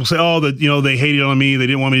will say, oh, that they hated on me. They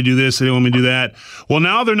didn't want me to do this. They didn't want me to do that. Well,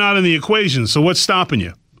 now they're not in the equation. So what's stopping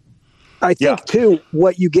you? I think too,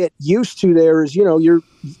 what you get used to there is,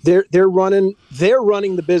 they're running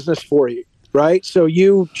the business for you, right? So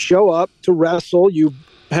you show up to wrestle, you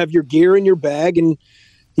have your gear in your bag, and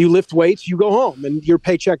you lift weights. You go home, and your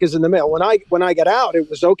paycheck is in the mail. When I got out, it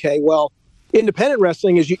was okay. Well, independent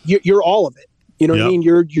wrestling is you're all of it. You know what I mean?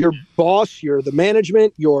 You're your boss, you're the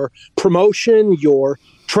management, your promotion, your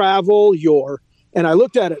travel, and I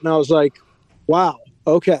looked at it and I was like, wow,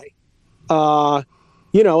 okay. And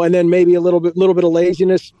then maybe a little bit of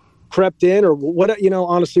laziness crept in, or what,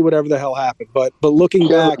 honestly, whatever the hell happened. But looking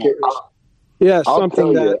back, it was,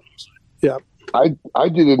 something that, I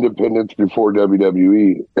did independence before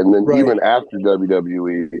WWE, and then even after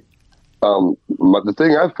WWE. The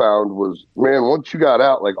thing I found was, man, once you got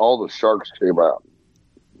out, like all the sharks came out.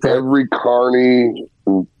 Every carny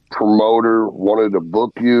promoter wanted to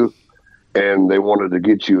book you, and they wanted to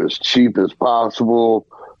get you as cheap as possible.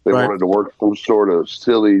 They wanted to work some sort of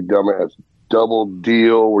silly, dumbass double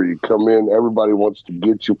deal where you come in. Everybody wants to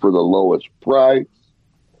get you for the lowest price.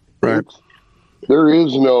 Right. There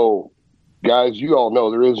is no, guys, you all know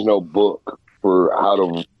there is no book for how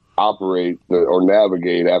to operate or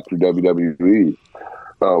navigate after WWE.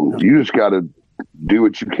 You just got to do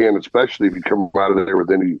what you can, especially if you come out of there with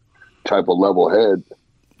any type of level head.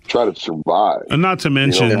 Try to survive. And not to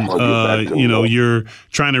mention, you're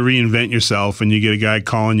trying to reinvent yourself, and you get a guy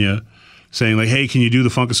calling you saying like, hey, can you do the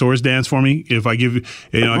Funkasaurus dance for me? If I give you,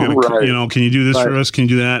 can you do this for us? Can you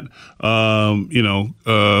do that?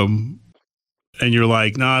 And you're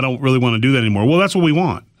like, no, I don't really want to do that anymore. Well, that's what we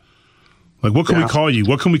want. Like, what can we call you?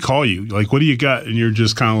 What can we call you? Like, what do you got? And you're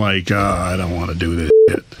just kind of like, I don't want to do this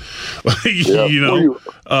shit. Or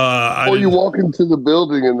you walk into the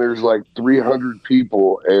building and there's like 300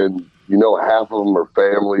 people, and half of them are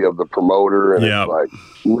family of the promoter, and it's like,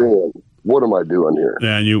 man, what am I doing here?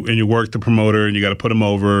 Yeah, and you work the promoter, and you got to put him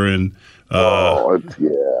over, and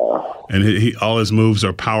and he all his moves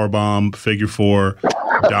are powerbomb, figure four,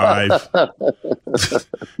 dive,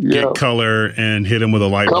 get color, and hit him with a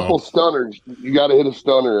light bulb. Couple stunners. You got to hit a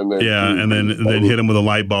stunner in there. Yeah, and then hit him with a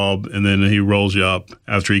light bulb, and then he rolls you up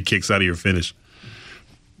after he kicks out of your finish.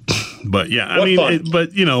 But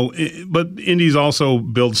but indies also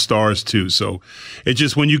build stars too. So it's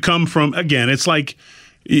just when you come from, again, it's like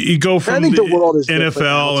you go from the world is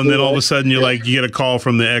NFL, and then all of a sudden you get a call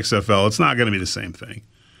from the XFL. It's not going to be the same thing.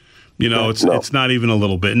 It's not even a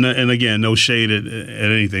little bit. And again, no shade at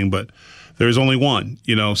anything, but there's only one.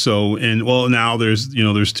 So now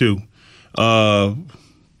there's two. But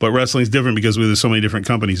wrestling's different because there's so many different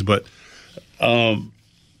companies. But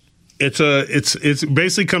it's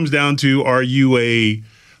basically comes down to, are you a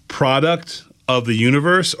product of the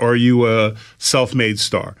universe, or are you a self-made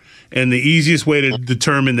star? And the easiest way to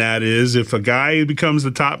determine that is if a guy becomes the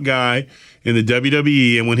top guy in the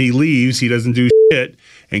WWE, and when he leaves, he doesn't do shit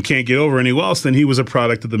and can't get over anywhere else, then he was a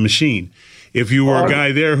product of the machine. If you were a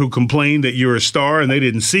guy there who complained that you're a star and they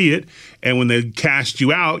didn't see it, and when they cast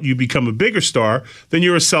you out, you become a bigger star, then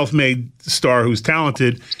you're a self-made star who's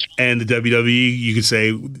talented. And the WWE,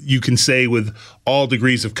 you can say with all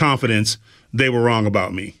degrees of confidence, they were wrong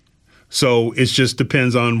about me. So it just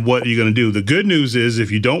depends on what you're going to do. The good news is,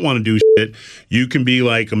 if you don't want to do shit, you can be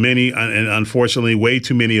like many, and unfortunately way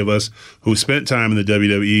too many of us who spent time in the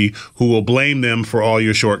WWE, who will blame them for all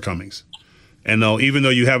your shortcomings. And even though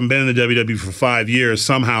you haven't been in the WWE for 5 years,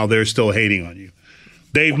 somehow they're still hating on you.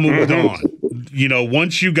 They've moved on.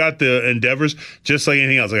 Once you got the endeavors, just like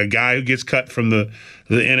anything else, like a guy who gets cut from the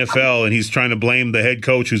NFL and he's trying to blame the head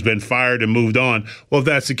coach who's been fired and moved on. Well, if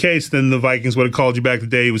that's the case, then the Vikings would have called you back the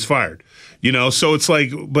day he was fired. So it's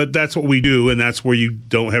like, but that's what we do, and that's where you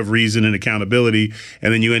don't have reason and accountability,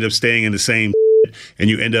 and then you end up staying in the same shit, and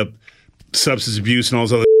you end up substance abuse and all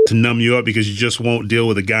this other to numb you up because you just won't deal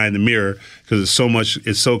with a guy in the mirror because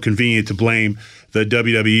it's so convenient to blame the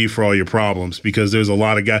WWE for all your problems, because there's a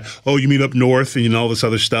lot of guys. Oh, you mean up north and all this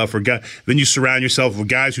other stuff, or then you surround yourself with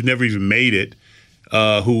guys who never even made it,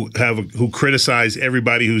 who criticize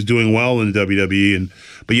everybody who's doing well in the WWE,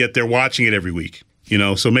 but yet they're watching it every week.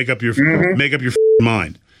 So make up your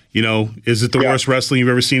mind. Is it the worst wrestling you've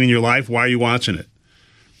ever seen in your life? Why are you watching it?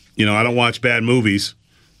 I don't watch bad movies.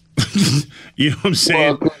 You know what I'm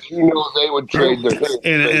saying? Well, they would trade their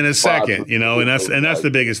in a second, and that's the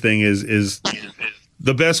biggest thing is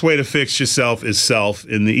the best way to fix yourself is self,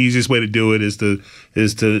 and the easiest way to do it is to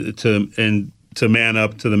man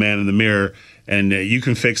up to the man in the mirror, and you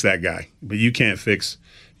can fix that guy, but you can't fix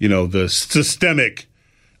the systemic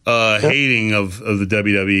hating of the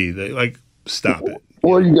WWE. Stop it.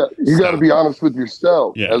 Well, you got to be honest with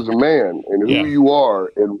yourself as a man and who you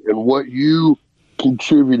are and what you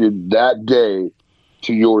contributed that day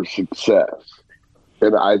to your success.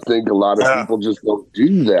 And I think a lot of people just don't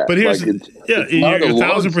do that. But here's you're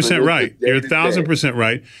 1,000% right. You're 1,000%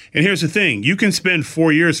 right. And here's the thing: you can spend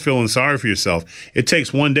 4 years feeling sorry for yourself. It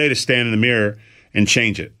takes one day to stand in the mirror and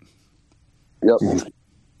change it. Yep.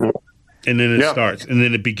 And then it starts, and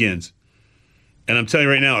then it begins. And I'm telling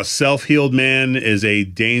you right now, a self-healed man is a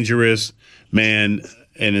dangerous man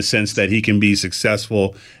in a sense that he can be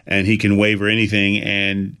successful and he can waver anything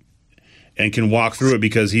and can walk through it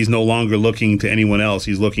because he's no longer looking to anyone else.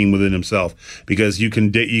 He's looking within himself, because you can,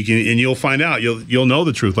 and you'll find out, you'll know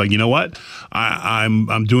the truth. Like, you know what?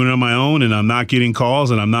 I'm doing it on my own, and I'm not getting calls,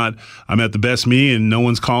 and I'm at the best me, and no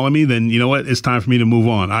one's calling me. Then you know what? It's time for me to move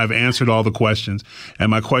on. I've answered all the questions, and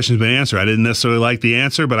my question's been answered. I didn't necessarily like the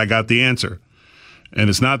answer, but I got the answer. And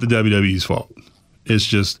it's not the WWE's fault. It's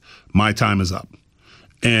just my time is up.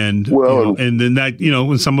 And and then that,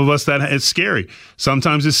 when some of us, that it's scary.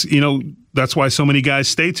 Sometimes it's, that's why so many guys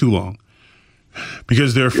stay too long,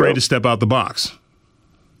 because they're afraid to step out the box.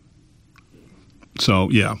 So,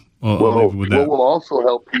 I'll leave it with that. What will also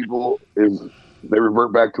help people is they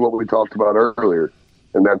revert back to what we talked about earlier,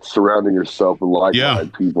 and that's surrounding yourself with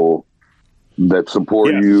like-minded people that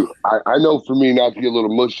support you. I know for me, not to get a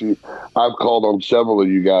little mushy, I've called on several of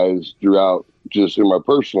you guys throughout, just in my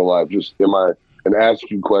personal life, and ask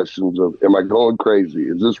you questions of, am I going crazy?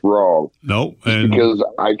 Is this wrong? No. Because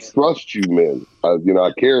I trust you men. I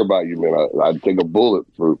care about you men. I'd take a bullet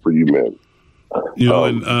for you men.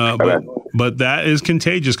 But that is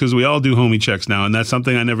contagious, because we all do homie checks now, and that's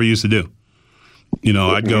something I never used to do.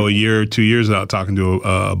 I'd go a year or 2 years without talking to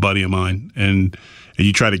a buddy of mine, and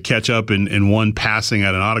you try to catch up in one passing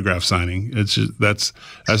at an autograph signing. It's just, that's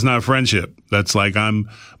not friendship. That's like,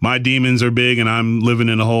 my demons are big and I'm living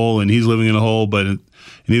in a hole and he's living in a hole, and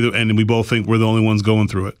we both think we're the only ones going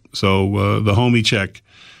through it. So the homie check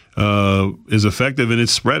is effective, and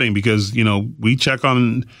it's spreading because we check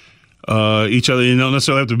on each other. You don't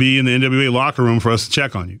necessarily have to be in the NWA locker room for us to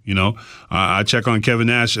check on you. I check on Kevin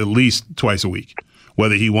Nash at least twice a week,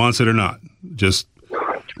 whether he wants it or not. Just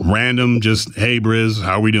random, just, hey, Briz,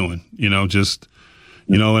 how are we doing? And I'll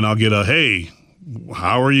get a, hey,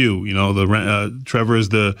 how are you? Trevor is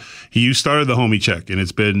you started the homie check, and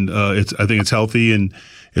it's been, I think it's healthy and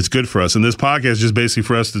it's good for us. And this podcast is just basically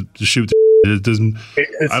for us to shoot. It doesn't,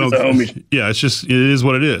 it's just, it is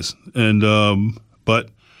what it is. And, but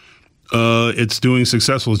it's doing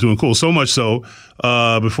successful, it's doing cool. So much so,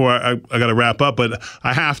 before I got to wrap up, but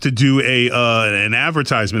I have to do an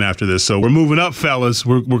advertisement after this. So we're moving up, fellas.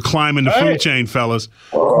 We're climbing the food chain, fellas.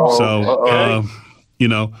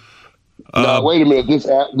 No, wait a minute. This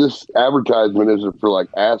advertisement isn't for like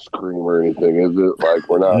ass cream or anything, is it? Like,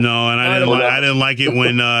 we're not. No, and I didn't like it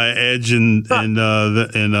when Edge and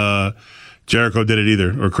Jericho did it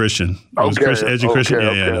either, or Christian. It was Edge and Christian.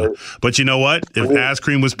 Yeah. But you know what? If ass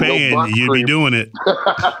cream was paying, you'd be doing it.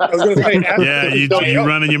 I was going to say, you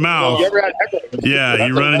run in your mouth.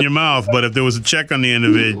 You run in your mouth. But if there was a check on the end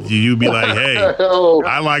of it, you'd be like, hey,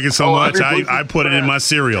 I like it so much, I put it in my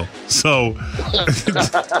cereal. So.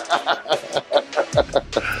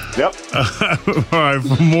 Yep. All right,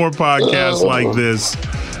 for more podcasts like this,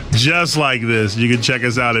 just like this, you can check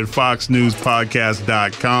us out at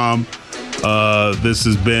foxnewspodcast.com. This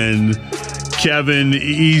has been Kevin,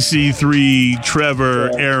 EC3,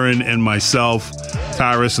 Trevor, Aaron, and myself,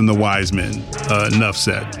 Tyrus and the Wise Men. Enough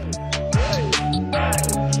said.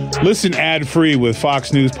 Listen ad-free with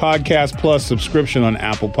Fox News Podcast Plus subscription on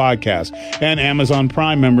Apple Podcasts. And Amazon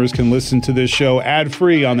Prime members can listen to this show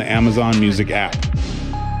ad-free on the Amazon Music app.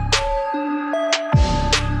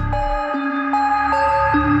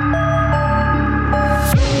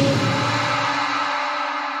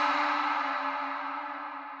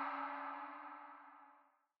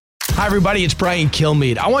 Hi, everybody. It's Brian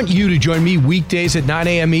Kilmeade. I want you to join me weekdays at 9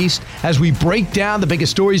 a.m. East as we break down the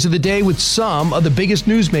biggest stories of the day with some of the biggest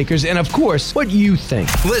newsmakers and, of course, what you think.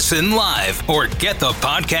 Listen live or get the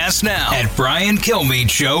podcast now at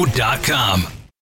BrianKilmeadeShow.com.